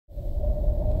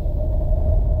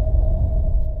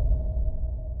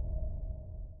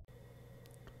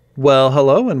Well,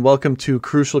 hello and welcome to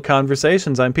Crucial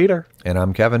Conversations. I'm Peter. And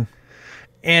I'm Kevin.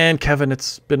 And Kevin,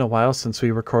 it's been a while since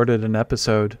we recorded an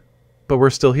episode, but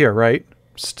we're still here, right?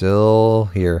 Still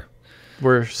here.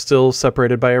 We're still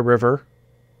separated by a river.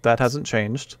 That hasn't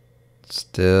changed.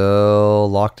 Still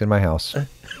locked in my house.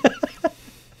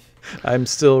 I'm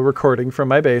still recording from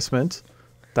my basement.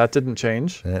 That didn't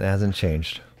change. It hasn't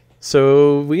changed.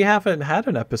 So we haven't had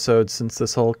an episode since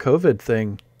this whole COVID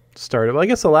thing started. Well, I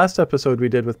guess the last episode we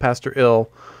did with Pastor Ill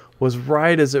was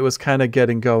right as it was kind of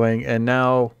getting going. And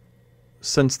now,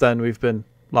 since then, we've been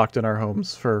locked in our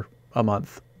homes for a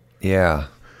month. Yeah.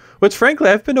 Which, frankly,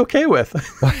 I've been okay with.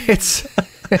 It's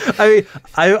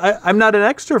I'm not an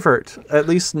extrovert, at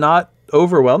least not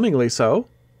overwhelmingly so.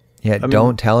 Yeah,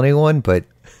 don't tell anyone, but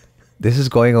this is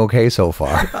going okay so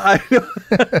far. I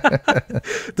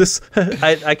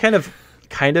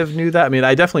kind of knew that. I mean,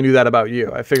 I definitely knew that about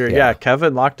you. I figured, yeah,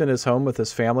 Kevin locked in his home with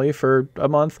his family for a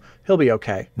month. He'll be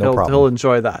okay. No problem. He'll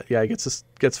enjoy that. Yeah, he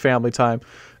gets family time.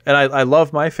 And I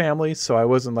love my family, so I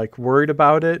wasn't like worried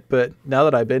about it. But now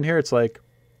that I've been here, it's like,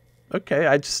 okay,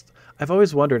 I've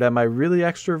always wondered, am I really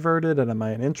extroverted and am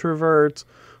I an introvert?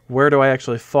 Where do I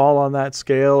actually fall on that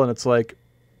scale? And it's like,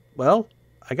 well,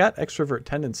 I got extrovert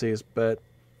tendencies, but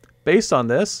based on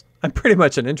this, I'm pretty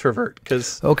much an introvert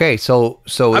because okay, so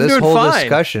I'm this doing whole fine.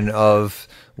 discussion of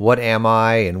what am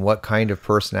I and what kind of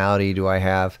personality do I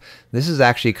have, this is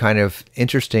actually kind of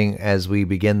interesting as we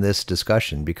begin this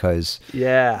discussion because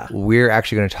we're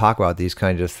actually going to talk about these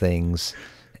kinds of things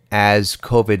as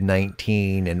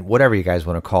COVID-19 and whatever you guys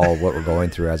want to call what we're going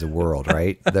through as a world,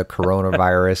 right? The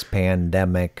coronavirus,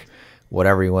 pandemic,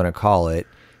 whatever you want to call it,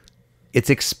 it's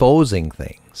exposing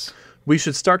things. We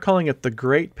should start calling it the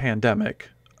Great Pandemic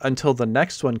until the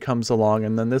next one comes along,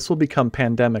 and then this will become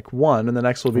Pandemic 1, and the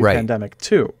next will be Pandemic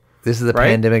 2. This is the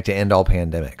pandemic to end all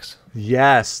pandemics.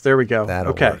 Yes, there we go.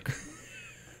 That'll work.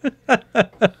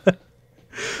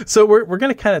 So we're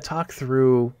going to kind of talk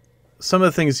through some of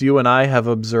the things you and I have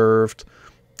observed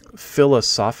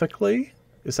philosophically.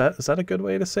 Is that a good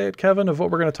way to say it, Kevin, of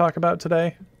what we're going to talk about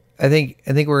today? I think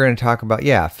we're going to talk about,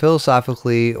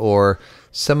 philosophically, or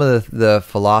some of the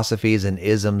philosophies and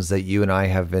isms that you and I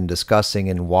have been discussing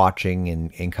and watching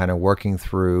and kind of working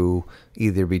through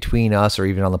either between us or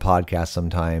even on the podcast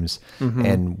sometimes. Mm-hmm.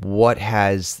 And what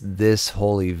has this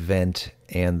whole event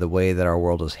and the way that our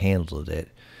world has handled it,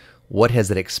 what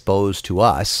has it exposed to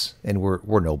us? And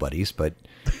we're nobodies, but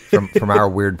from our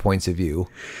weird points of view,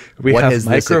 what have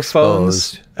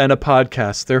microphones and a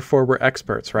podcast. Therefore, we're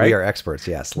experts, right? We are experts.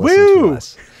 Yes, listen to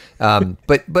us.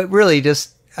 But really,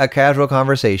 just a casual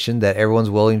conversation that everyone's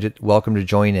welcome to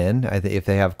join in. I think if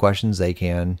they have questions, they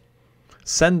can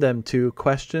send them to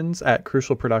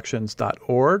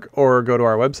questions@crucialproductions.org or go to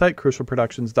our website,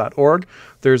 crucialproductions.org.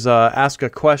 There's a ask a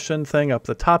question thing up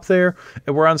the top there.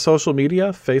 And we're on social media,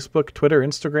 Facebook, Twitter,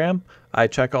 Instagram. I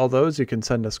check all those. You can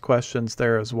send us questions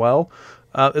there as well,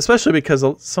 especially because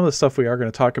some of the stuff we are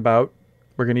going to talk about,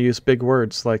 we're going to use big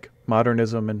words like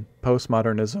modernism and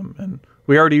postmodernism. And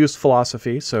we already used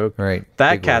philosophy, so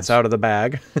that cat's out of the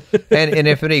bag. and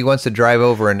if anybody wants to drive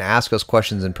over and ask us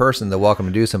questions in person, they're welcome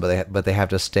to do so, but they have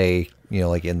to stay,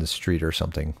 like in the street or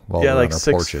something. While we're like on our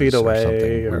 6 porches feet away. Or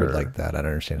something weird like that. I don't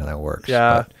understand how that works.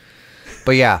 Yeah.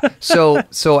 But yeah, so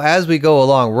as we go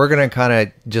along, we're going to kind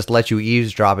of just let you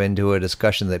eavesdrop into a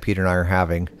discussion that Peter and I are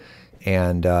having.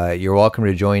 And you're welcome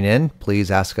to join in.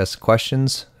 Please ask us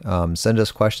questions, send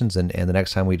us questions, and the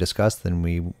next time we discuss, then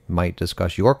we might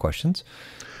discuss your questions,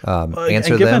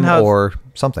 answer them or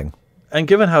something. And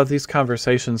given how these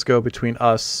conversations go between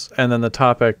us and then the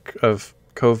topic of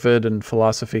COVID and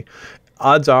philosophy,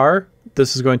 odds are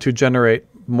this is going to generate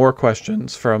more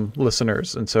questions from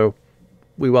listeners. And so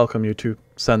we welcome you to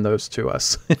send those to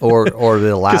us. or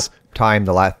the last time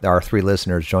our 3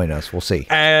 listeners join us. We'll see.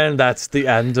 And that's the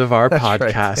end of our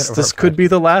podcast. Right. This could be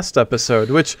the last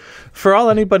episode, which for all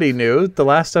anybody knew, the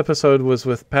last episode was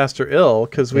with Pastor Ill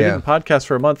because we didn't podcast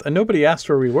for a month and nobody asked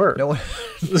where we were. No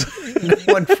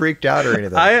one freaked out or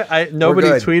anything. Nobody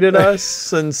tweeted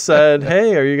us and said,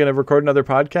 hey, are you going to record another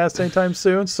podcast anytime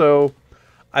soon? So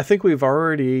I think we've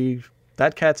already,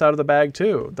 that cat's out of the bag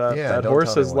too. That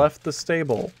horse has left the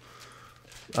stable.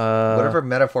 Whatever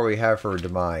metaphor we have for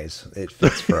demise, it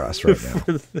fits for us right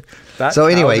now. So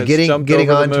anyway, getting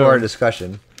on to our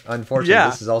discussion. Unfortunately,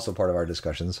 this is also part of our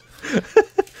discussions.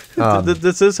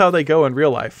 This is how they go in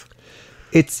real life.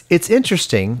 It's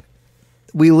interesting.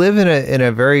 We live in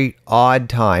a very odd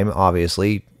time,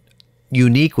 obviously.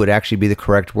 Unique would actually be the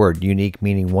correct word. Unique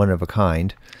meaning one of a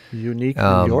kind. Unique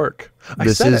New York.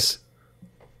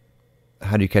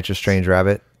 How do you catch a strange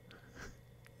rabbit?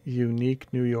 Unique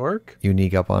New York?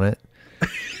 Unique up on it.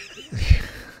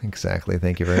 Exactly.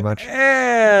 Thank you very much.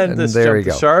 And this there we jumped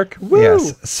the go. shark. Woo!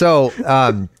 Yes. So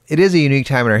it is a unique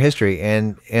time in our history,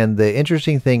 and the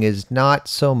interesting thing is not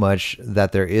so much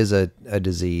that there is a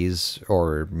disease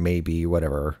or maybe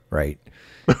whatever, right?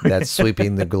 That's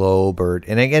sweeping the globe,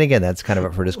 and again, that's kind of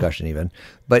up for discussion even.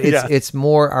 But it's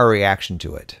more our reaction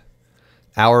to it.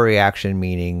 Our reaction,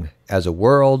 meaning as a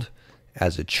world,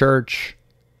 as a church,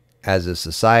 as a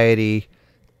society,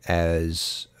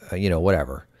 as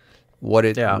whatever. What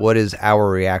is our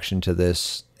reaction to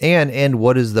this, and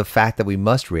what is the fact that we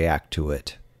must react to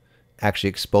it,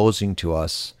 actually exposing to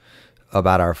us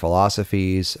about our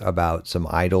philosophies, about some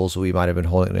idols we might have been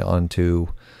holding on to,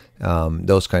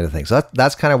 those kind of things. So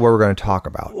that's kind of what we're going to talk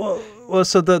about. Well,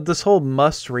 so this whole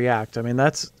must react. I mean,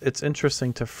 it's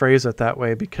interesting to phrase it that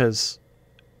way because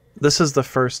this is the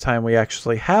first time we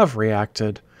actually have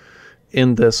reacted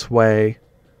in this way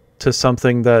to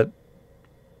something that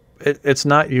it's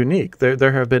not unique.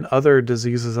 There have been other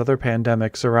diseases, other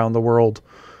pandemics around the world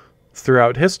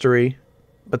throughout history,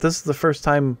 but this is the first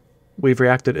time we've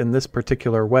reacted in this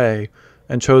particular way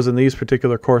and chosen these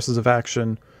particular courses of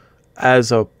action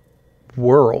as a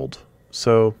world.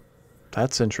 So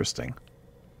that's interesting.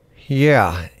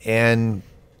 Yeah, and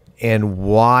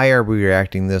why are we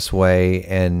reacting this way,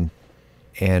 and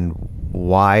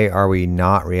why are we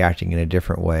not reacting in a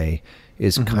different way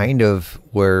is kind of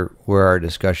where our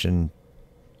discussion,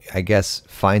 I guess,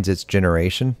 finds its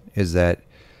generation, is that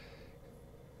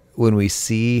when we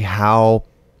see how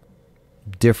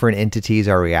different entities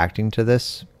are reacting to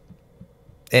this,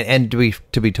 and to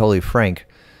be totally frank,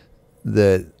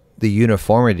 the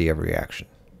uniformity of reaction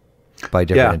by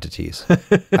different entities,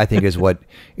 I think is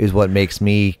what makes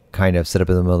me kind of sit up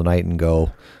in the middle of the night and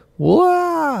go,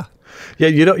 "Whoa!" Yeah,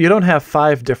 you don't have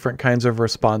 5 different kinds of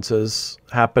responses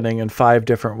happening in 5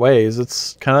 different ways.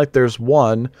 It's kind of like there's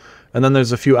one, and then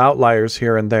there's a few outliers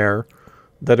here and there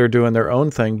that are doing their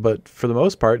own thing. But for the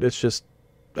most part, it's just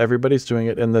everybody's doing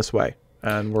it in this way,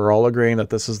 and we're all agreeing that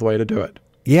this is the way to do it.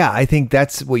 Yeah, I think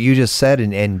that's what you just said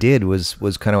and did was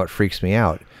kind of what freaks me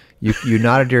out. You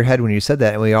nodded your head when you said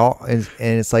that, and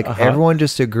it's like everyone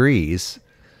just agrees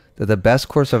that the best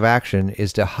course of action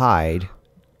is to hide.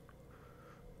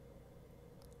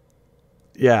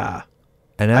 Yeah,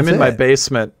 and I'm in my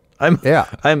basement. I'm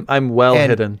well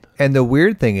hidden. And the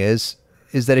weird thing is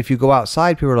that if you go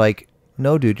outside, people are like,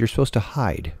 "No, dude, you're supposed to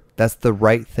hide. That's the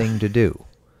right thing to do."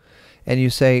 And you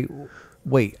say,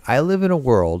 "Wait, I live in a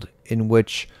world in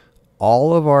which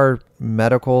all of our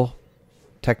medical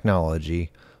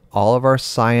technology, all of our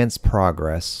science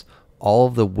progress, all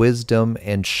of the wisdom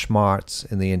and schmarts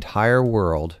in the entire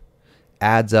world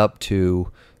adds up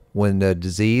to when the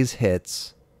disease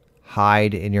hits."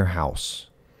 Hide in your house.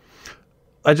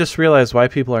 I just realized why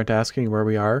people aren't asking where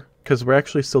we are, because we're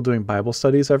actually still doing Bible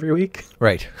studies every week.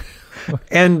 Right.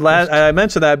 And I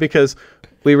mentioned that because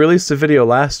we released a video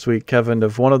last week, Kevin,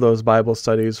 of one of those Bible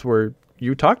studies where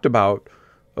you talked about,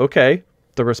 okay,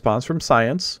 the response from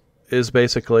science is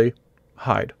basically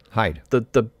hide. Hide.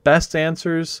 The best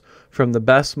answers from the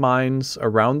best minds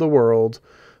around the world,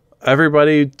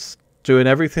 everybody's doing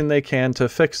everything they can to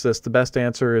fix this. The best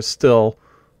answer is still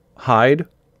hide.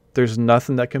 There's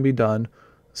nothing that can be done.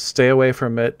 Stay away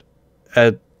from it,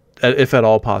 if at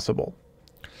all possible.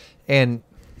 And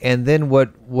then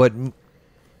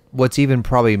what's even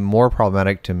probably more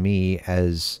problematic to me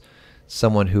as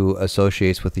someone who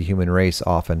associates with the human race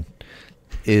often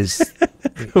is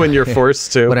when you're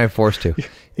forced to. When I'm forced to.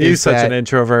 You're such an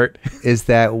introvert. Is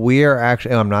that we are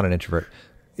actually, I'm not an introvert,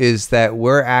 is that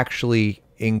we're actually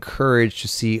encouraged to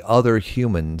see other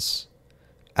humans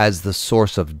as the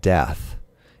source of death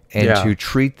and to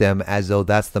treat them as though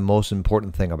that's the most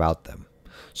important thing about them.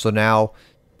 So now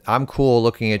I'm cool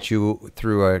looking at you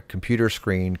through a computer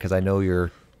screen because I know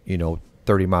you're,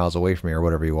 30 miles away from me or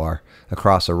whatever you are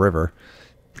across a river.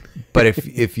 But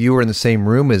if you were in the same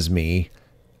room as me,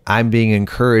 I'm being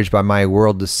encouraged by my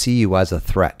world to see you as a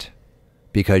threat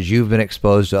because you've been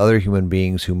exposed to other human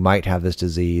beings who might have this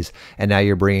disease. And now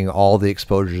you're bringing all the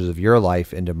exposures of your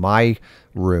life into my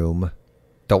room.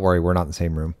 Don't worry, we're not in the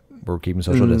same room. We're keeping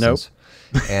social distance.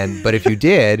 Nope. But if you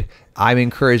did, I'm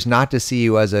encouraged not to see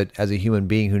you as a human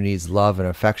being who needs love and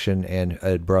affection and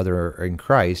a brother in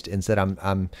Christ. Instead,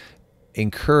 I'm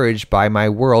encouraged by my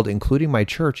world, including my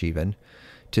church even,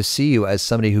 to see you as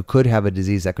somebody who could have a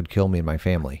disease that could kill me and my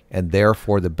family. And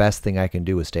therefore, the best thing I can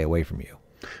do is stay away from you.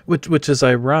 Which is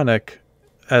ironic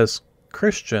as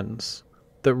Christians,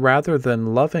 that rather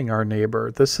than loving our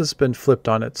neighbor, this has been flipped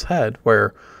on its head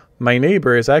where my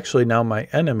neighbor is actually now my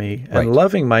enemy, and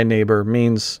loving my neighbor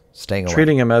means staying away.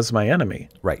 Treating him as my enemy.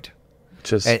 Right.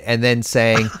 Just and then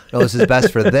saying, no, this is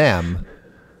best for them.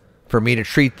 for me to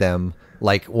treat them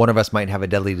like one of us might have a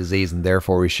deadly disease and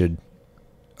therefore we should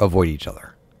avoid each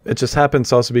other. It just happens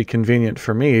to also be convenient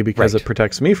for me because Right. it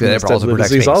protects me from Then this it also deadly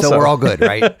protects disease me. also. So we're all good,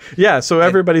 right? Yeah, so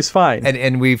everybody's fine.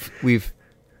 And we've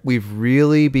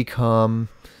really become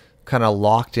kind of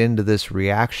locked into this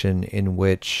reaction in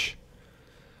which,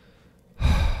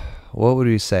 what would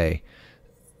we say?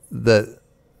 The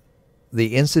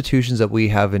institutions that we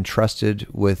have entrusted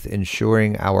with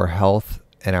ensuring our health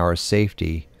and our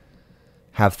safety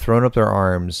have thrown up their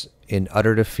arms in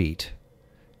utter defeat,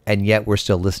 and yet we're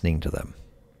still listening to them.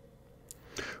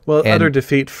 Well, utter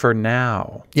defeat for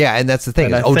now. Yeah, and that's the thing.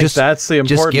 And I think that's the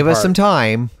important Just give us part. some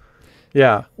time.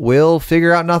 Yeah. We'll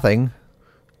figure out nothing.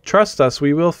 Trust us,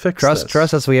 we will fix this.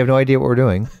 Trust us. We have no idea what we're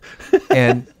doing.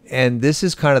 And this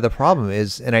is kind of the problem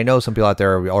is, and I know some people out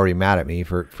there are already mad at me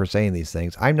for saying these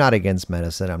things. I'm not against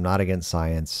medicine. I'm not against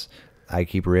science. I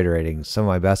keep reiterating some of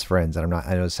my best friends, and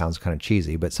I know it sounds kind of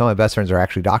cheesy, but some of my best friends are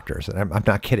actually doctors, and I'm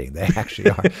not kidding. They actually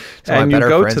are. Some And of my you better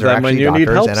go friends to are them when actually you need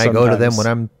doctors, help and I go to them sometimes. when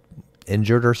I'm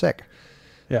injured or sick.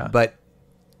 Yeah. But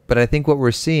I think what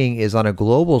we're seeing is on a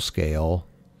global scale,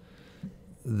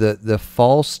 the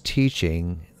false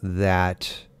teaching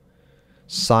that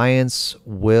science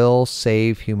will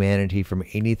save humanity from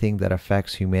anything that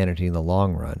affects humanity in the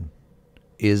long run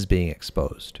is being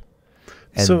exposed.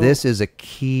 And So- this is a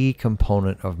key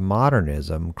component of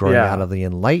modernism growing Yeah. out of the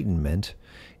Enlightenment,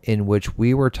 in which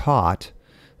we were taught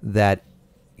that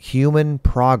human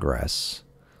progress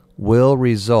will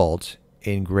result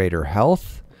in greater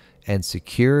health and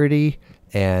security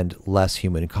and less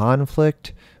human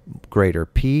conflict, greater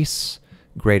peace,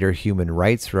 greater human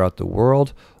rights throughout the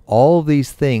world. All of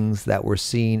these things that were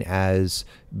seen as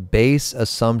base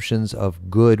assumptions of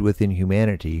good within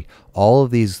humanity, all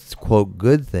of these, quote,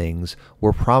 good things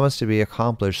were promised to be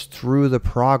accomplished through the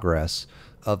progress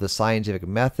of the scientific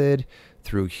method,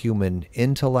 through human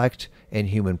intellect and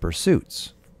human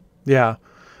pursuits. Yeah.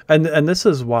 And this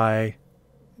is why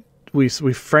we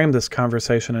framed this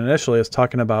conversation initially as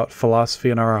talking about philosophy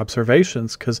and our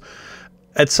observations, because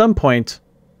at some point,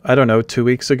 I don't know, 2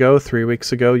 weeks ago, 3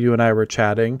 weeks ago, you and I were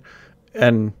chatting,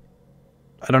 and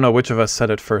I don't know which of us said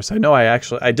it first. I know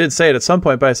I did say it at some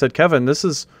point, but I said, Kevin,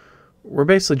 we're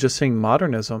basically just seeing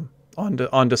modernism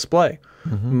on display.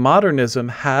 Mm-hmm. Modernism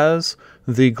has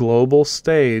the global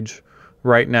stage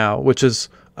right now, which is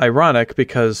ironic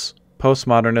because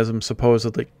postmodernism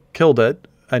supposedly killed it,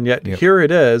 and yet here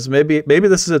it is. Maybe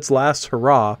this is its last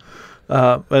hurrah.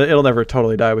 But it'll never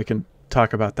totally die. We can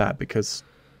talk about that because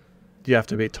you have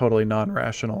to be totally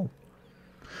non-rational.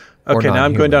 Okay, now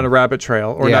I'm going down a rabbit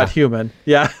trail, or not human.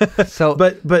 Yeah. So,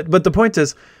 but the point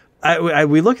is,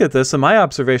 we look at this, and my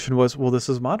observation was, well, this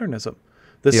is modernism.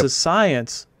 This is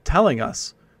science telling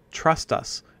us, trust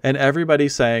us, and everybody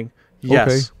saying,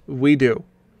 yes, we do.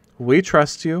 We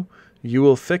trust you. You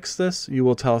will fix this. You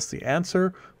will tell us the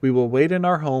answer. We will wait in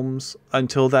our homes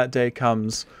until that day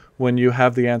comes when you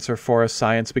have the answer for us,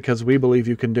 science, because we believe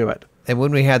you can do it. and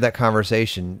when we had that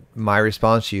conversation, my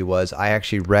response to you was I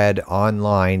actually read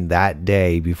online that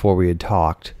day before we had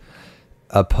talked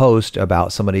a post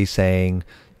about somebody saying,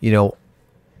 you know,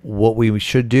 what we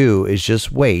should do is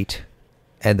just wait.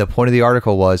 And the point of the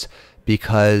article was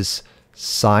because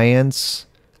science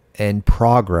and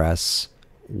progress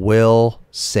will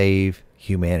save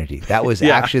humanity. That was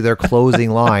actually their closing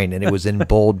line, and it was in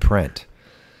bold print.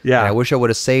 Yeah. And I wish I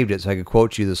would have saved it so I could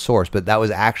quote you the source, but that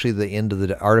was actually the end of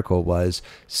the article was,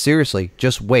 seriously,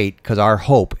 just wait, because our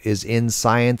hope is in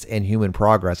science and human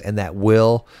progress, and that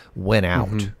will win out.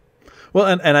 Mm-hmm. Well,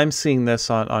 and I'm seeing this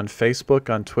on Facebook,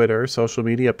 on Twitter, social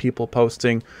media, people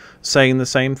posting, saying the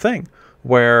same thing,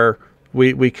 where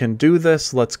we can do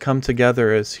this, let's come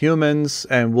together as humans,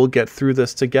 and we'll get through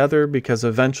this together, because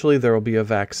eventually there will be a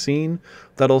vaccine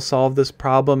that'll solve this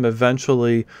problem.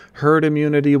 Eventually herd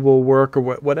immunity will work, or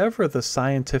whatever the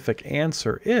scientific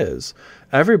answer is.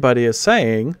 Everybody is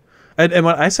saying, and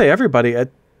when I say everybody, I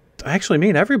actually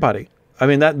mean everybody. I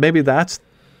mean, that's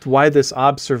why this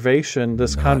observation,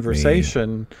 this Not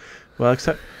conversation, well,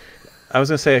 except I was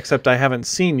going to say, except I haven't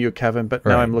seen you, Kevin, but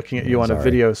now I'm looking at you on a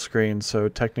video screen, so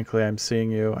technically I'm seeing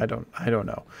you. I don't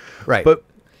know. Right. But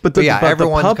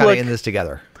everyone's kind of in this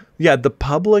together. Yeah, the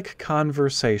public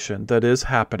conversation that is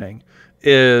happening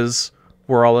is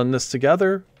we're all in this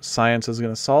together. Science is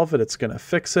going to solve it. It's going to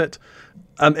fix it.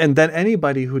 And then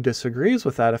anybody who disagrees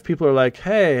with that, if people are like,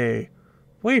 hey,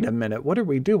 wait a minute, what are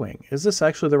we doing? Is this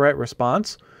actually the right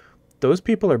response? Those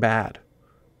people are bad.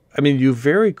 I mean, you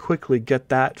very quickly get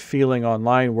that feeling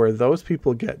online where those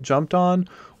people get jumped on,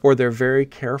 or they're very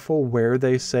careful where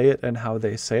they say it and how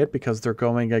they say it because they're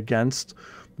going against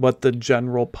what the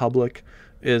general public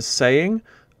is saying.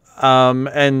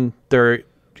 And they're,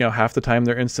 half the time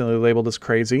they're instantly labeled as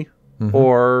crazy,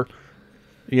 or,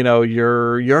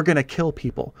 you're going to kill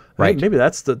people. Right. Maybe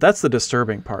that's the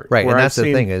disturbing part. Right. Where And I've that's the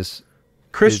seen thing is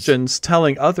Christians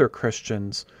telling other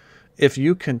Christians, if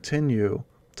you continue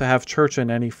to have church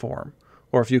in any form,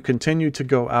 or if you continue to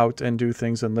go out and do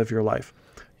things and live your life,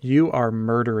 you are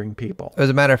murdering people. As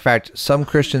a matter of fact, some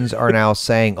Christians are now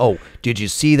saying, oh, did you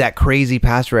see that crazy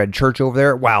pastor at church over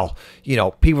there? Well,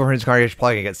 people from his congregation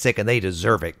probably gonna get sick and they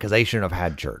deserve it because they shouldn't have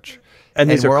had church. And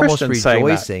these are we're almost Christians saying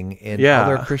that. rejoicing in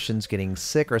other Christians getting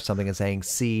sick or something and saying,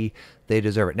 see, they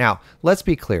deserve it. Now, let's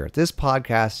be clear. This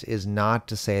podcast is not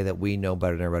to say that we know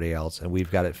better than everybody else and we've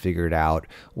got it figured out.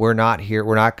 We're not here.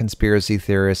 We're not conspiracy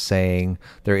theorists saying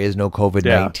there is no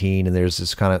COVID-19 and there's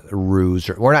this kind of ruse.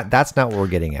 We're not. That's not what we're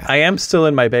getting at. I am still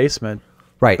in my basement.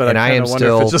 Right. But and I am wonder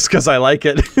still. if it's just because I like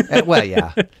it. Well,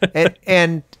 yeah.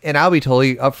 And I'll be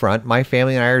totally upfront. My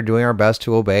family and I are doing our best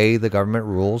to obey the government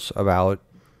rules about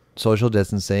social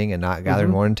distancing and not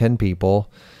gathering more than 10 people.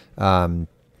 I'm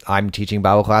teaching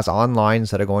Bible class online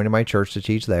instead of going to my church to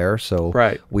teach there.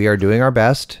 So we are doing our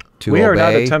best to obey. We are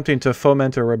not attempting to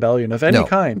foment a rebellion of any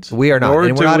kind. We are not.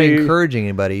 And we're not encouraging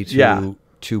anybody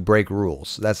to break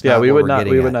rules. That's not what we're getting at.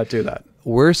 We would not do that.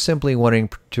 We're simply wanting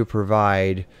to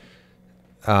provide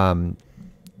some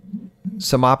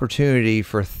opportunity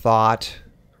for thought,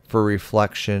 for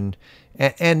reflection,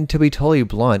 and to be totally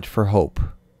blunt, for hope.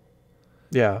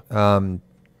 Yeah. And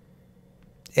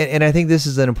I think this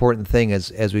is an important thing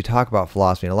as we talk about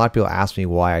philosophy. And a lot of people ask me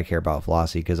why I care about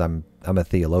philosophy because I'm a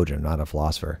theologian, not a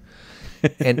philosopher.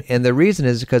 and the reason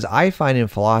is because I find in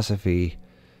philosophy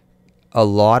a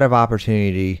lot of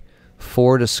opportunity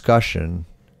for discussion,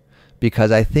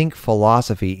 because I think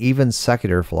philosophy, even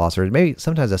secular philosophers, maybe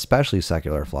sometimes especially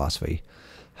secular philosophy,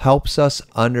 helps us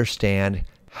understand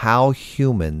how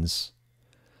humans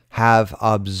have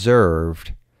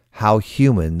observed how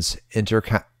humans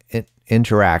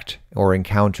interact or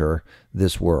encounter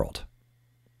this world.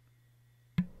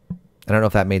 I don't know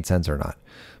if that made sense or not,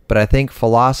 but I think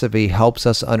philosophy helps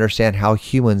us understand how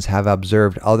humans have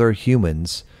observed other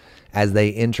humans as they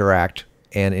interact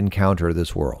and encounter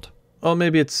this world. Well,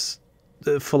 maybe it's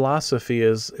philosophy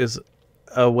is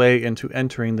a way into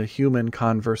entering the human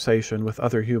conversation with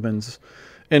other humans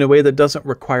in a way that doesn't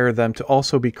require them to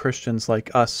also be Christians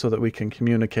like us so that we can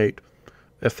communicate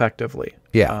effectively.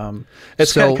 Yeah.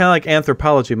 It's kind of like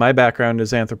anthropology. My background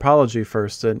is anthropology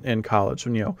first in college.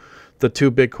 And, the two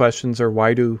big questions are,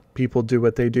 why do people do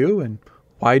what they do? And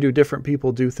why do different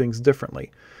people do things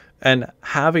differently? And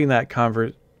having that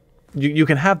you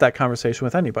can have that conversation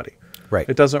with anybody. Right.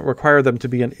 It doesn't require them to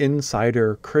be an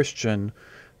insider Christian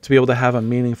to be able to have a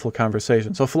meaningful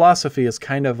conversation. So philosophy is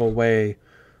kind of a way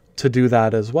to do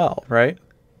that as well, right?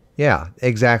 Yeah,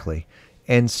 exactly.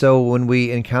 And so when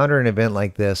we encounter an event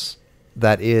like this,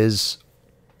 that is,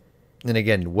 and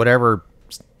again, whatever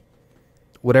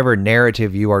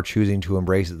narrative you are choosing to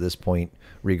embrace at this point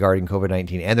regarding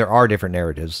COVID-19, and there are different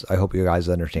narratives. I hope you guys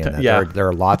understand that. Yeah. There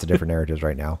are lots of different narratives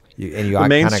right now. The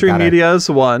mainstream media is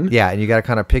one. Yeah, and you got to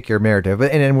kind of pick your narrative.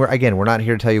 And we're not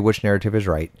here to tell you which narrative is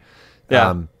right.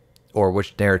 Yeah. Or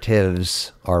which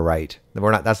narratives are right.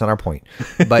 That's not our point.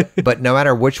 But no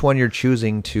matter which one you're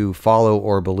choosing to follow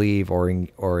or believe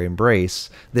or embrace,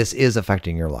 this is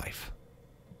affecting your life.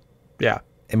 Yeah.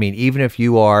 I mean, even if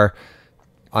you are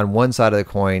on one side of the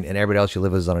coin and everybody else you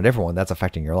live with is on a different one, that's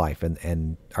affecting your life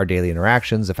and our daily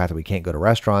interactions, the fact that we can't go to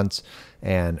restaurants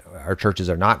and our churches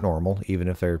are not normal, even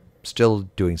if they're still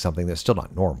doing something that's still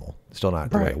not normal, still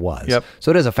not the way it was. Yep.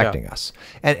 So it is affecting us.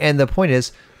 And the point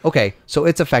is, okay, so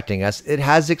it's affecting us. It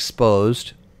has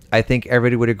exposed, I think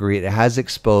everybody would agree, it has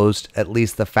exposed at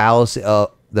least the fallacy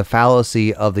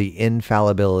of the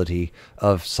infallibility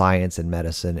of science and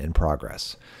medicine and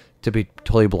progress. To be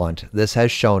totally blunt, this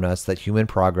has shown us that human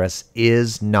progress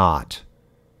is not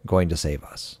going to save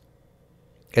us.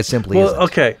 It simply isn't.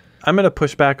 Okay, I'm going to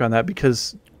push back on that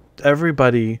because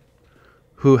everybody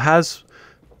who has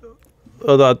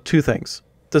two things.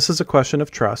 This is a question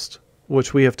of trust,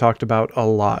 which we have talked about a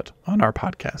lot on our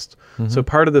podcast. Mm-hmm. So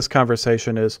part of this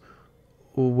conversation is,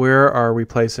 where are we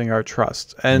placing our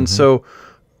trust? And so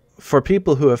for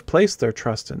people who have placed their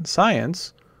trust in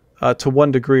science, to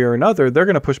one degree or another, they're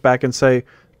going to push back and say,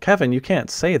 Kevin, you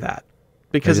can't say that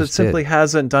because it simply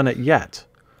hasn't done it yet.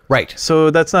 Right.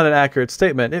 So that's not an accurate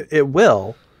statement. It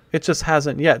will. It just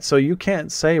hasn't yet. So you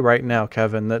can't say right now,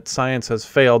 Kevin, that science has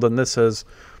failed and this has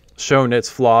shown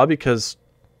its flaw because,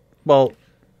 well,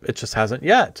 it just hasn't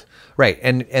yet. Right.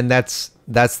 And that's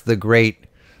the great,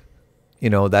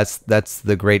 That's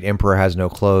the great emperor has no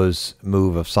clothes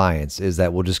move of science, is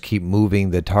that we'll just keep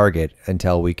moving the target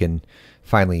until we can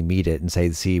finally meet it and say,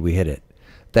 see, we hit it.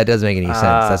 That doesn't make any sense.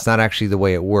 That's not actually the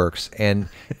way it works. And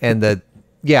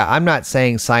I'm not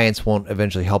saying science won't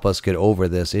eventually help us get over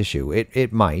this issue.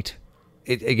 It might.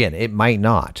 It might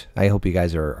not. I hope you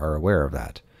guys are aware of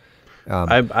that.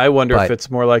 I wonder if it's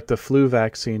more like the flu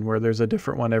vaccine, where there's a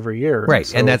different one every year. Right.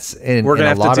 So and we're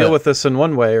going to have to deal with this in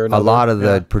one way or another. A lot of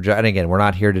and again, we're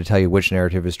not here to tell you which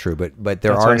narrative is true, but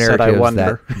there are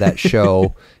narratives that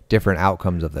show different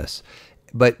outcomes of this.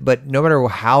 But no matter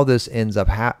how this ends up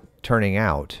turning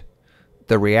out,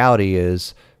 the reality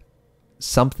is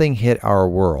something hit our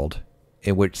world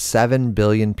in which 7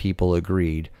 billion people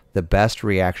agreed the best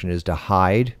reaction is to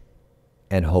hide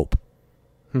and hope.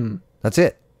 That's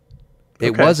it.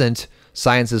 It wasn't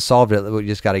science has solved it. We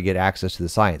just got to get access to the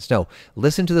science. No,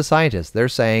 listen to the scientists. They're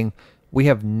saying we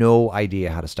have no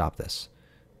idea how to stop this.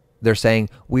 They're saying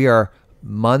we are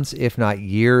months, if not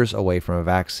years away from a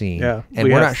vaccine. Yeah, and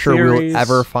we're not sure we'll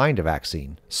ever find a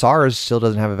vaccine. SARS still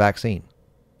doesn't have a vaccine.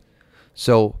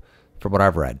 So, from what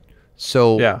I've read.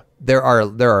 So there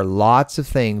are lots of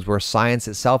things where science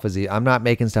itself is, I'm not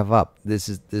making stuff up.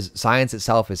 This science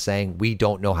itself is saying we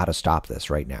don't know how to stop this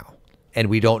right now. And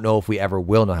we don't know if we ever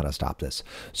will know how to stop this.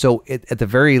 So at the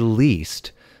very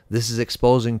least, this is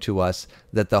exposing to us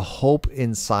that the hope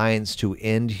in science to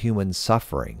end human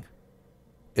suffering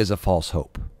is a false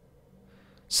hope.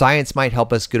 Science might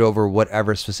help us get over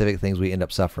whatever specific things we end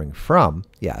up suffering from,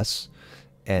 yes.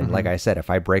 And like I said, if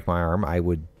I break my arm, I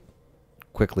would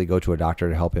quickly go to a doctor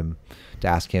to help him, to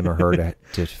ask him or her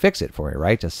to fix it for me,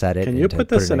 right? To set it. Can you put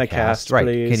this in a cast, right?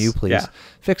 please? Can you please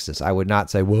fix this? I would not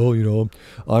say, well,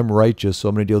 I'm righteous, so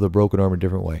I'm going to deal with a broken arm a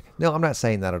different way. No, I'm not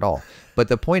saying that at all. But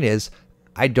the point is,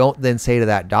 I don't then say to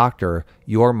that doctor,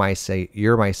 you're my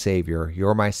savior,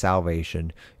 you're my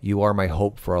salvation, you are my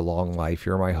hope for a long life,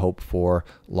 you're my hope for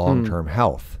long-term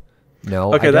health.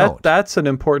 No, okay, I don't. That's an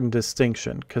important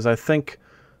distinction, because I think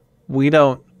we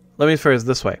don't. Let me phrase it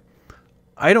this way.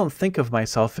 I don't think of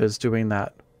myself as doing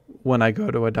that when I go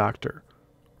to a doctor.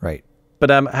 Right. But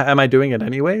am I doing it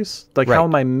anyways? Like, how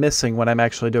am I missing when I'm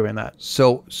actually doing that?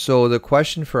 So the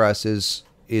question for us is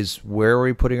where are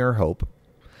we putting our hope?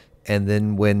 And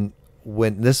then when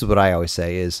this is what I always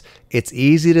say is, it's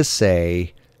easy to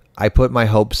say I put my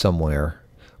hope somewhere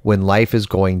when life is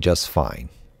going just fine.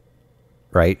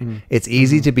 Right? It's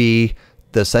easy to be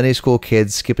the Sunday school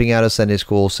kids skipping out of Sunday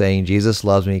school saying, Jesus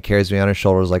loves me, carries me on his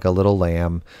shoulders like a little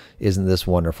lamb. Isn't this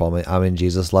wonderful? I'm in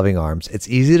Jesus' loving arms. It's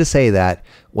easy to say that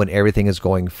when everything is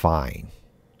going fine.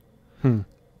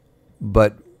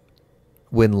 But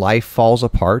when life falls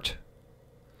apart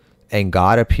and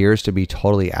God appears to be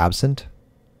totally absent,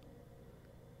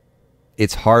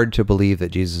 it's hard to believe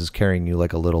that Jesus is carrying you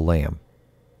like a little lamb.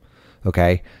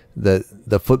 Okay?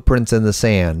 The footprints in the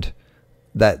sand,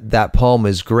 that poem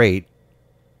is great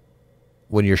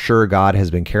when you're sure God has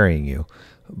been carrying you.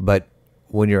 But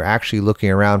when you're actually looking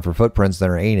around for footprints,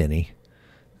 there ain't any.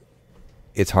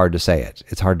 It's hard to say it.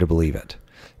 It's hard to believe it.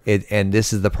 And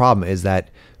this is the problem, is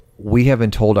that we have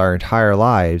been told our entire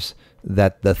lives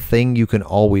that the thing you can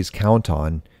always count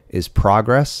on is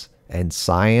progress and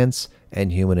science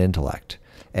and human intellect.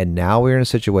 And now we're in a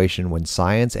situation when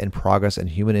science and progress and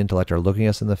human intellect are looking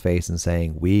us in the face and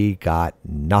saying, we got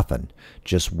nothing.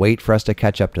 Just wait for us to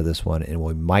catch up to this one and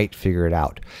we might figure it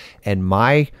out. And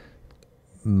my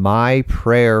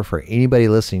prayer for anybody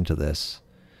listening to this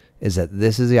is that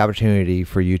this is the opportunity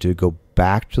for you to go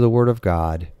back to the Word of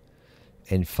God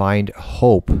and find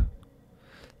hope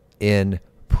in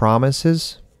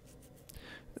promises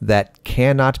that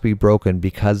cannot be broken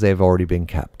because they've already been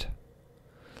kept.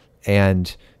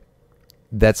 And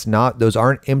those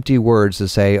aren't empty words to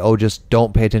say, oh, just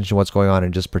don't pay attention to what's going on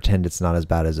and just pretend it's not as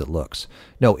bad as it looks.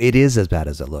 No, it is as bad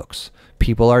as it looks.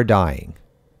 People are dying.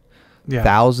 Yeah.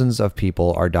 Thousands of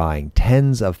people are dying.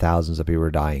 Tens of thousands of people are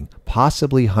dying.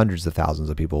 Possibly hundreds of thousands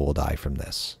of people will die from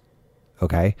this.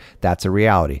 Okay? That's a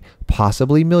reality.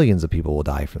 Possibly millions of people will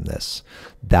die from this.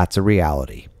 That's a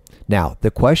reality. Now, the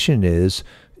question is,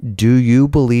 do you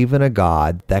believe in a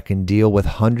God that can deal with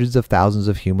hundreds of thousands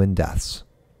of human deaths?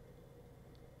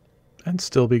 And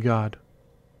still be God.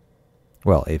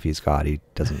 Well, if he's God, he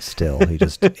doesn't still. He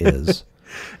just is.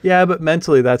 Yeah, but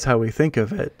mentally that's how we think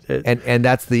of it. And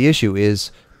that's the issue is,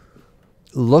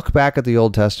 look back at the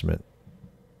Old Testament.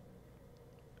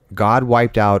 God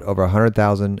wiped out over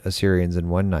 100,000 Assyrians in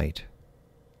one night.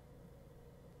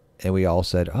 And we all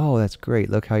said, oh, that's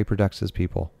great. Look how he protects his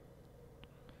people.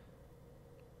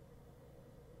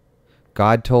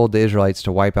 God told the Israelites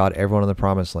to wipe out everyone in the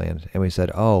promised land. And we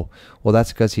said, oh, well,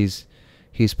 that's because he's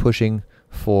pushing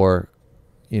for,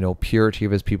 purity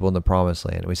of his people in the promised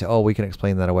land. And we say, oh, we can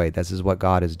explain that away. This is what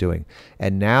God is doing.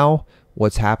 And now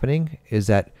what's happening is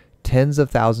that tens of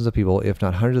thousands of people, if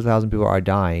not hundreds of thousands of people, are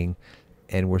dying.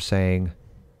 And we're saying,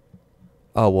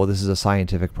 oh, well, this is a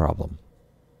scientific problem.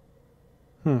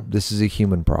 This is a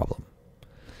human problem.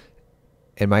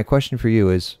 And my question for you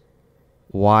is,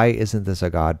 why isn't this a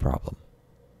God problem?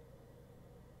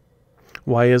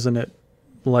 Why isn't it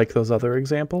like those other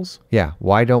examples? Yeah.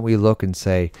 Why don't we look and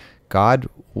say, God,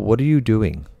 what are you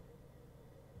doing?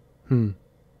 And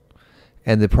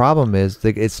the problem is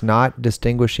that it's not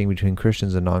distinguishing between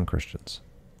Christians and non-Christians.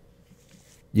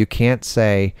 You can't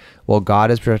say, well, God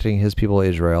is protecting his people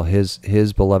Israel,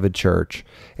 his beloved church,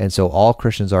 and so all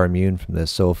Christians are immune from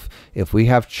this. So if we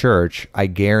have church, I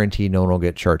guarantee no one will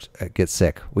get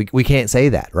sick. We can't say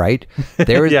that, right?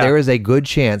 There is a good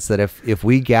chance that if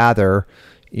we gather,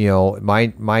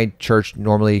 my church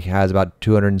normally has about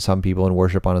 200 and some people in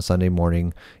worship on a Sunday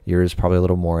morning. Yours probably a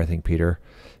little more, I think, Peter.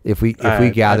 If we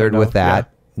gathered with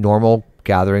that normal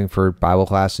gathering for Bible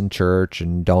class in church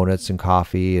and donuts and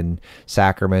coffee and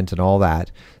sacrament and all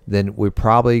that, then we're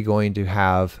probably going to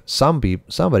have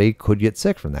somebody could get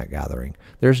sick from that gathering.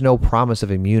 There's no promise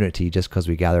of immunity just because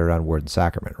we gather around word and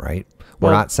sacrament, right?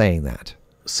 We're not saying that.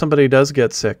 Somebody does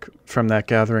get sick from that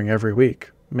gathering every week.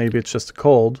 Maybe it's just a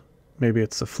cold, maybe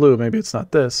it's the flu, maybe it's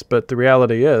not this, but the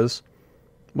reality is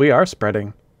we are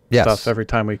spreading stuff every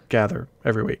time we gather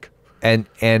every week. And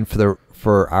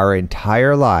for our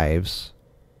entire lives,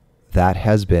 that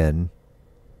has been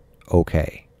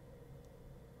okay.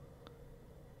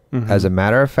 As a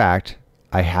matter of fact,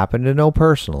 I happen to know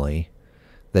personally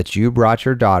that you brought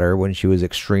your daughter when she was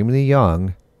extremely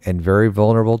young and very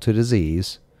vulnerable to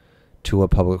disease to a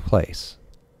public place.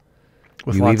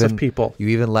 With lots of people. You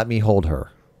even let me hold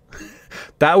her.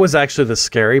 That was actually the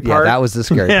scary part. Yeah, that was the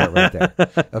scary part right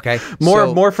there. Okay.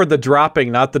 More for the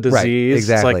dropping, not the disease. Right,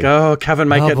 exactly. It's like, oh, Kevin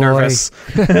might get nervous.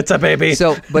 It's a baby.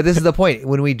 But this is the point.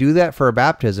 When we do that for a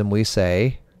baptism, we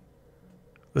say,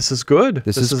 this is good.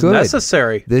 This is good.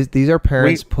 Necessary. These are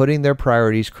parents putting their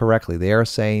priorities correctly. They are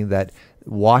saying that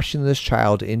washing this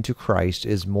child into Christ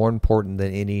is more important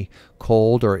than any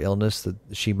cold or illness that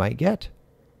she might get.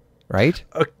 Right?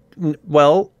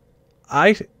 Well,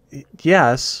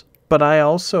 yes. But I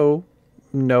also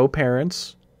know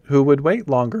parents who would wait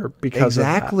longer because of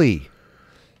that.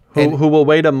 Who will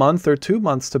wait a month or 2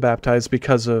 months to baptize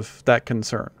because of that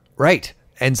concern. Right.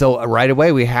 And so right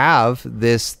away we have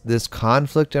this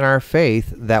conflict in our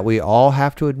faith that we all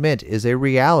have to admit is a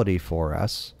reality for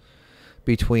us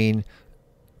between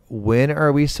when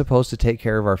are we supposed to take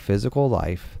care of our physical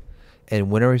life and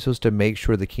when are we supposed to make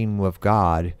sure the kingdom of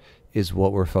God is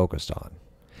what we're focused on.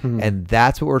 And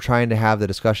that's what we're trying to have the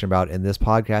discussion about in this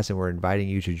podcast, and we're inviting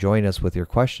you to join us with your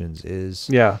questions is,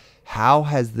 how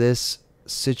has this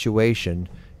situation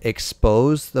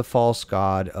exposed the false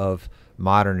god of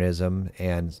modernism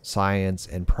and science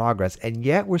and progress, and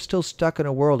yet we're still stuck in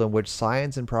a world in which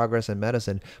science and progress and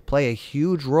medicine play a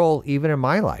huge role even in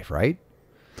my life, right?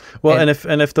 Well, and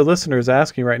if the listener is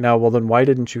asking right now, well, then why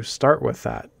didn't you start with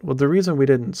that? Well, the reason we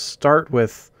didn't start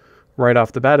with right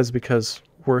off the bat is because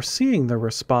we're seeing the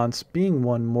response being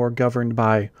one more governed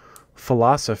by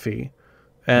philosophy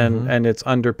and its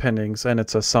underpinnings and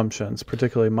its assumptions,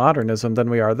 particularly modernism, than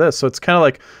we are this. So it's kind of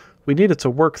like we needed to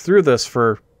work through this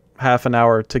for half an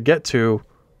hour to get to,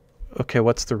 okay,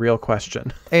 what's the real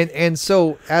question? And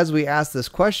so as we ask this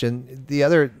question, the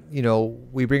other,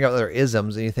 we bring up other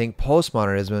isms and you think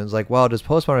postmodernism is like, well, does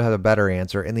postmodernism have a better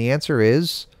answer? And the answer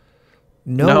is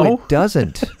no. It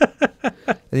doesn't.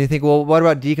 And you think, well, what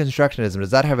about deconstructionism?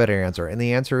 Does that have a better answer? And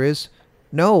the answer is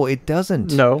no, it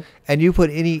doesn't. No. And you put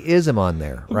any ism on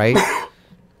there, right?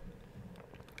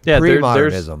 Yeah,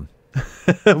 pre-modernism.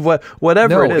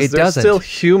 Whatever it is, there's still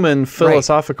human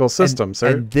philosophical systems.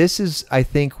 And this is, I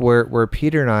think, where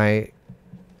Peter and I,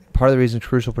 part of the reason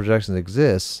Crucial Projections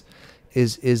exists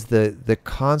is the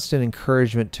constant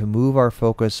encouragement to move our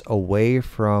focus away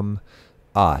from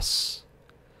us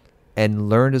and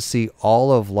learn to see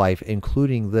all of life,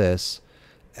 including this,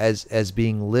 as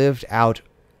being lived out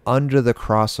under the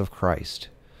cross of Christ.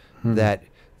 That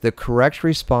the correct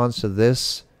response to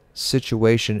this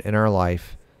situation in our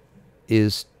life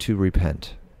is to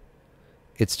repent.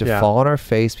 It's to fall on our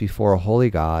face before a holy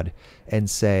God and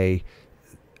say,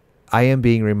 I am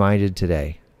being reminded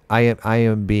today. I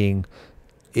am being,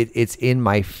 it's in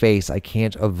my face. I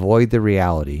can't avoid the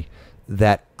reality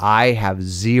that I have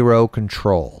zero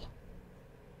control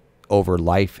over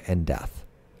life and death.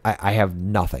 I have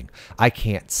nothing. I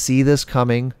can't see this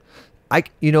coming.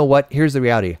 You know what? Here's the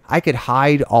reality. I could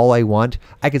hide all I want.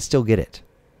 I could still get it.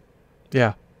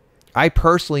 Yeah. I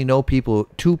personally know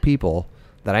two people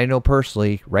that I know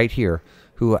personally right here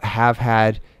who have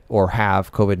had or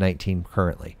have COVID-19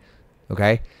 currently.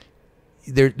 Okay.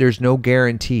 There's no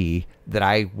guarantee that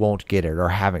I won't get it or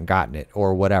haven't gotten it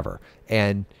or whatever.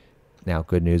 And now,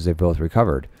 good news, they've both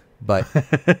recovered. But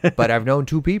but I've known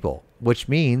two people, which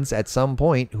means at some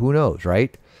point, who knows,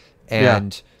 right?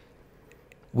 And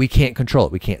we can't control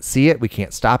it. We can't see it. We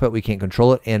can't stop it. We can't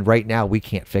control it. And right now, we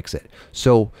can't fix it.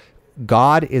 So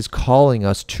God is calling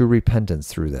us to repentance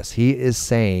through this. He is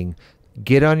saying,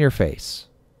 get on your face.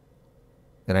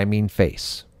 And I mean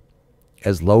face.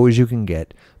 As low as you can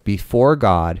get before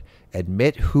God,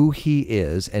 admit who he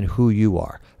is and who you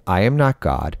are. I am not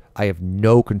God. I have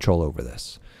no control over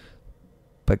this.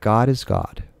 But God is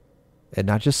God. And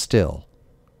not just still.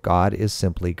 God is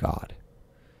simply God.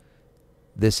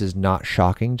 This is not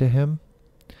shocking to him.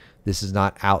 This is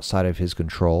not outside of his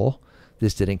control.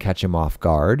 This didn't catch him off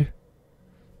guard.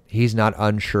 He's not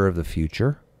unsure of the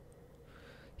future.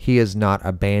 He is not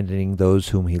abandoning those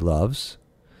whom he loves.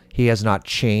 He has not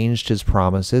changed his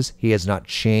promises. He has not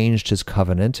changed his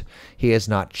covenant. He has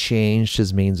not changed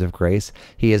his means of grace.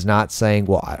 He is not saying,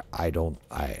 "Well, I don't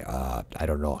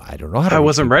know how to." I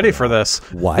wasn't ready for this.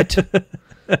 What?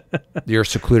 You're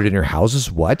secluded in your houses.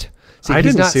 What? See, I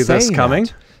he's didn't not see this saying coming.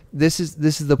 that. This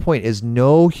is the point. Is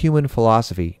no human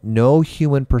philosophy, no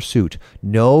human pursuit,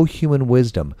 no human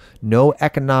wisdom, no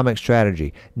economic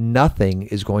strategy. Nothing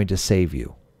is going to save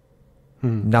you.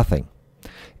 Nothing.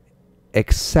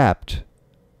 Except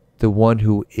the one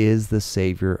who is the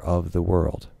Savior of the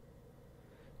world.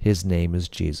 His name is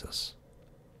Jesus.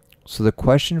 So the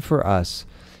question for us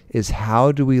is,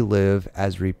 how do we live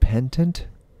as repentant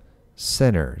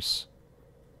sinners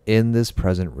in this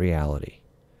present reality?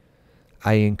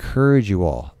 I encourage you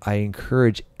all, I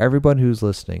encourage everyone who's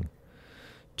listening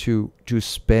to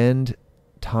spend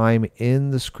time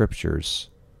in the scriptures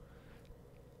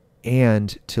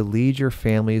and to lead your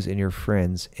families and your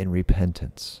friends in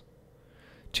repentance,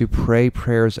 to pray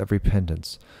prayers of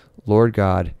repentance. Lord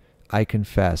God, I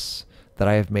confess that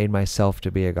I have made myself to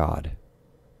be a god,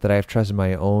 that I have trusted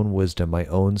my own wisdom, my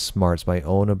own smarts, my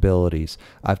own abilities.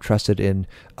 I've trusted in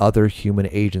other human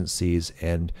agencies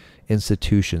and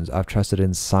institutions. I've trusted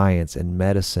in science and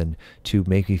medicine to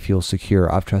make me feel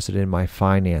secure. I've trusted in my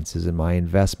finances and my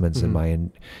investments and my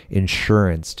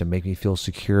insurance to make me feel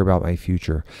secure about my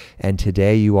future. And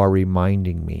today you are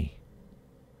reminding me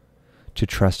to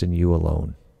trust in you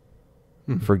alone.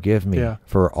 Forgive me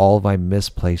for all of my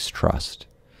misplaced trust.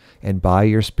 And by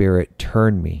your Spirit,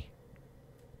 turn me.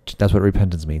 That's what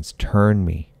repentance means. Turn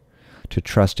me to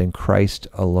trust in Christ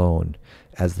alone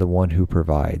as the one who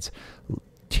provides.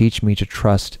 Teach me to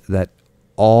trust that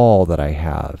all that I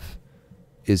have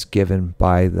is given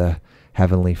by the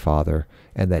Heavenly Father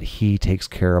and that he takes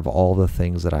care of all the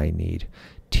things that I need.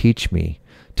 Teach me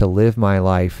to live my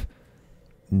life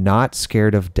not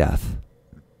scared of death,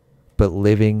 but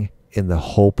living in the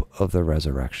hope of the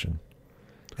resurrection.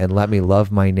 And let me love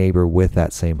my neighbor with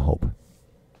that same hope.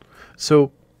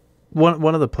 So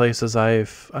one of the places I've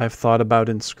thought about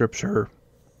in Scripture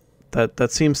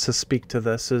that seems to speak to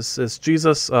this is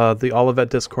Jesus, the Olivet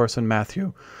Discourse in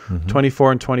Matthew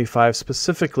 24 and 25,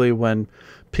 specifically when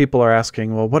people are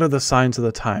asking, well, what are the signs of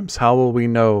the times? How will we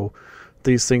know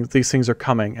these things are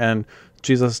coming? And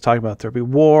Jesus is talking about there'll be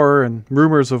war and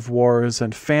rumors of wars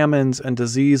and famines and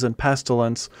disease and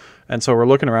pestilence. And so we're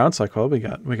looking around. It's like, well, we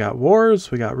got wars,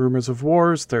 we got rumors of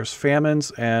wars, there's famines,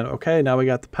 and okay, now we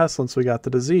got the pestilence, we got the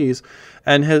disease.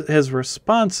 And his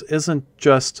response isn't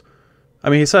just, I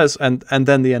mean, he says, and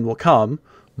then the end will come,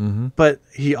 but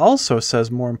he also says,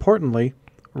 more importantly,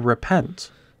 repent,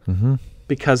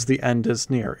 because the end is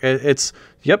near. It's,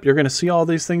 yep, you're going to see all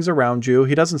these things around you.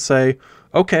 He doesn't say,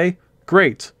 okay,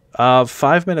 great.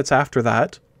 5 minutes after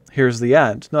that, here's the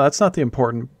end. No, that's not the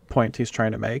important point he's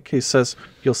trying to make. He says,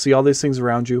 you'll see all these things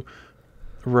around you.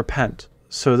 Repent.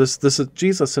 So this is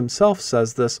Jesus himself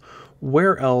says this.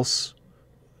 Where else,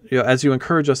 as you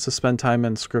encourage us to spend time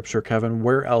in Scripture, Kevin,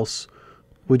 where else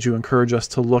would you encourage us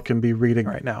to look and be reading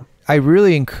right now? I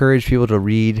really encourage people to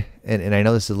read, and I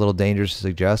know this is a little dangerous to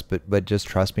suggest, but just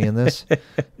trust me in this.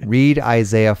 Read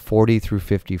Isaiah 40 through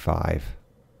 55.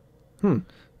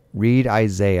 Read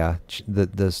Isaiah,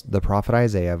 the prophet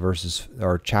Isaiah,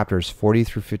 chapters 40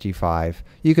 through 55.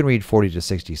 You can read 40 to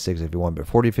 66 if you want, but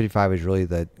 40 to 55 is really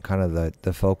the kind of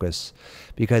the focus,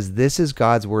 because this is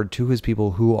God's word to his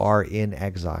people who are in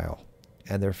exile,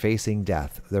 and they're facing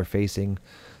death. They're facing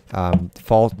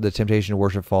the temptation to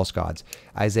worship false gods.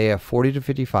 Isaiah 40 to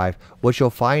 55. What you'll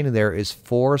find in there is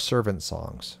 4 servant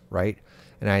songs, right?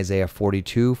 and Isaiah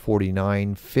 42,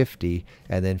 49, 50,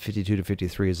 and then 52 to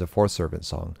 53 is the fourth servant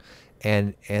song.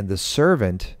 And the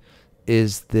servant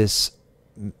is the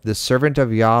servant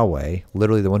of Yahweh,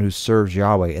 literally the one who serves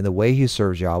Yahweh, and the way he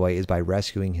serves Yahweh is by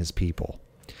rescuing his people.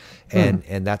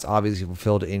 And that's obviously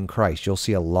fulfilled in Christ. You'll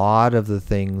see a lot of the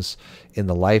things in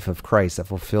the life of Christ that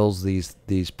fulfills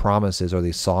these promises or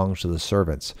these songs to the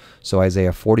servants. So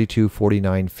Isaiah 42,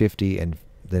 49, 50, and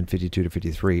then 52 to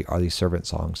 53 are these servant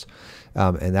songs.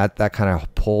 And that kind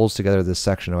of pulls together this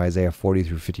section of Isaiah 40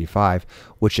 through 55,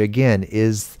 which again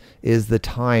is the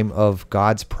time of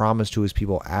God's promise to his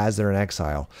people as they're in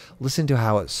exile. Listen to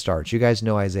how it starts. You guys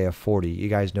know Isaiah 40. You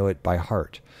guys know it by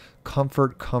heart.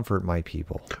 Comfort, comfort my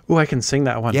people. Oh, I can sing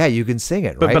that one. Yeah, you can sing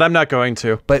it, right? But I'm not going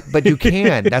to. But you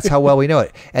can. That's how well we know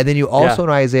it. And then you also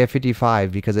know Isaiah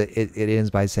 55 because it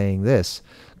ends by saying this: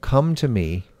 "Come to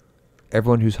me,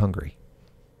 everyone who's hungry."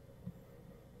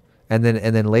 And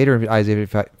then later in Isaiah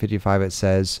 55 it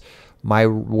says, "My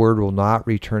word will not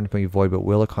return to me void, but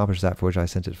will accomplish that for which I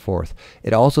sent it forth."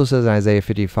 It also says in Isaiah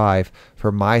 55,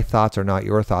 "For my thoughts are not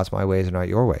your thoughts, my ways are not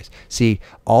your ways." See,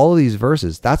 all of these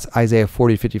verses, that's Isaiah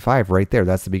 40, 55 right there.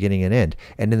 That's the beginning and end.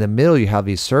 And in the middle, you have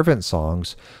these servant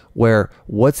songs where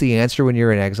what's the answer when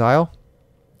you're in exile?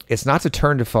 It's not to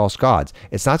turn to false gods.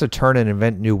 It's not to turn and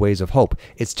invent new ways of hope.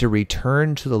 It's to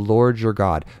return to the Lord your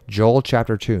God. Joel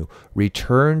chapter 2,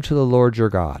 return to the Lord your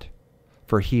God,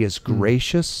 for he is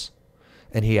gracious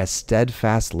and he has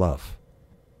steadfast love,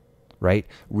 right?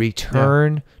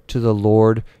 Return to the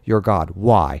Lord your God.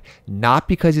 Why? Not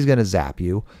because he's going to zap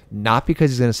you, not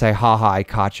because he's going to say, ha ha, I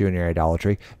caught you in your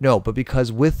idolatry. No, but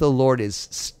because with the Lord is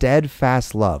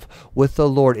steadfast love. With the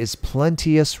Lord is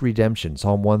plenteous redemption,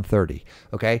 Psalm 130,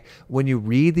 okay? When you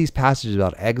read these passages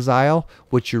about exile,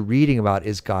 what you're reading about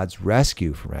is God's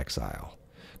rescue from exile.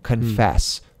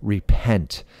 Confess,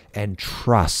 repent, and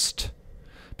trust.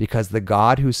 Because the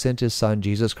God who sent his son,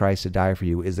 Jesus Christ, to die for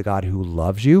you is the God who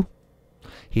loves you.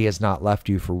 He has not left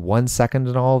you for 1 second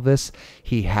in all of this.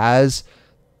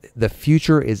 The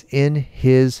future is in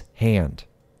his hand.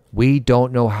 We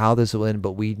don't know how this will end,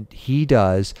 but he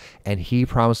does, and he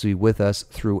promised to be with us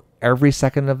through every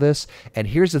second of this. And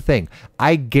here's the thing.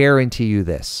 I guarantee you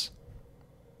this,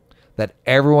 that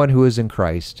everyone who is in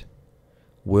Christ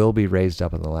will be raised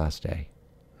up on the last day.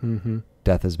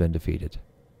 Death has been defeated.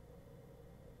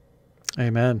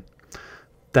 Amen.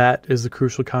 That is the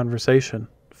crucial conversation,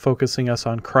 focusing us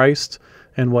on Christ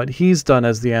and what he's done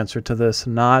as the answer to this,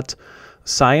 not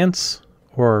science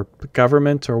or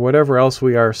government or whatever else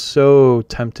we are so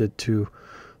tempted to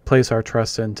place our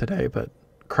trust in today, but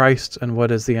Christ and what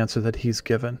is the answer that he's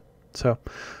given. So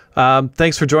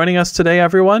thanks for joining us today,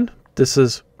 everyone. This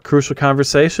is Crucial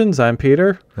Conversations. I'm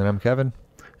Peter. And I'm Kevin.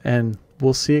 And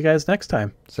we'll see you guys next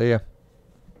time. See ya.